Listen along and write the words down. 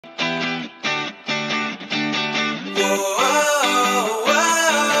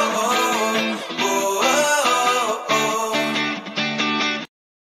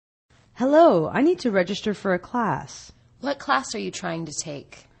Hello, I need to register for a class. What class are you trying to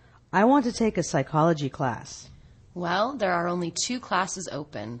take? I want to take a psychology class. Well, there are only 2 classes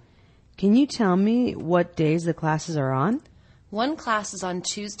open. Can you tell me what days the classes are on? One class is on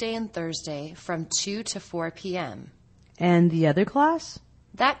Tuesday and Thursday from 2 to 4 p.m. And the other class?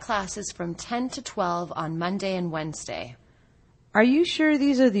 That class is from 10 to 12 on Monday and Wednesday. Are you sure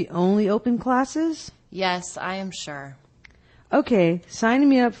these are the only open classes? Yes, I am sure. Okay, sign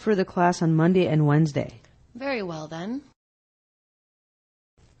me up for the class on Monday and Wednesday. Very well then.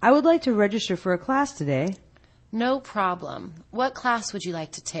 I would like to register for a class today. No problem. What class would you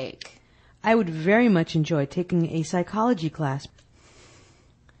like to take? I would very much enjoy taking a psychology class.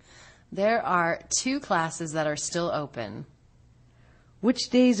 There are 2 classes that are still open. Which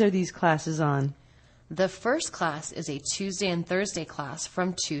days are these classes on? The first class is a Tuesday and Thursday class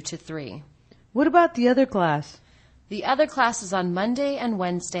from 2 to 3. What about the other class? The other class is on Monday and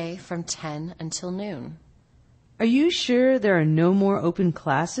Wednesday from 10 until noon. Are you sure there are no more open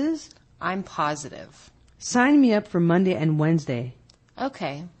classes? I'm positive. Sign me up for Monday and Wednesday.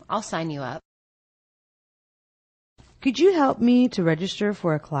 Okay, I'll sign you up. Could you help me to register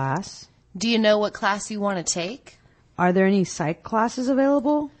for a class? Do you know what class you want to take? Are there any psych classes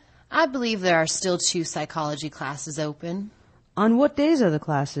available? I believe there are still 2 psychology classes open. On what days are the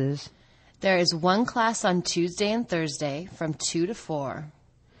classes? There is one class on Tuesday and Thursday from 2 to 4.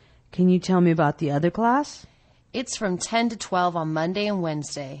 Can you tell me about the other class? It's from 10 to 12 on Monday and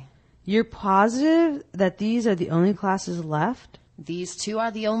Wednesday. You're positive that these are the only classes left? These 2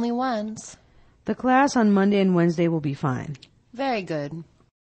 are the only ones. The class on Monday and Wednesday will be fine. Very good.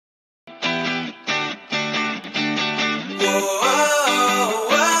 Whoa.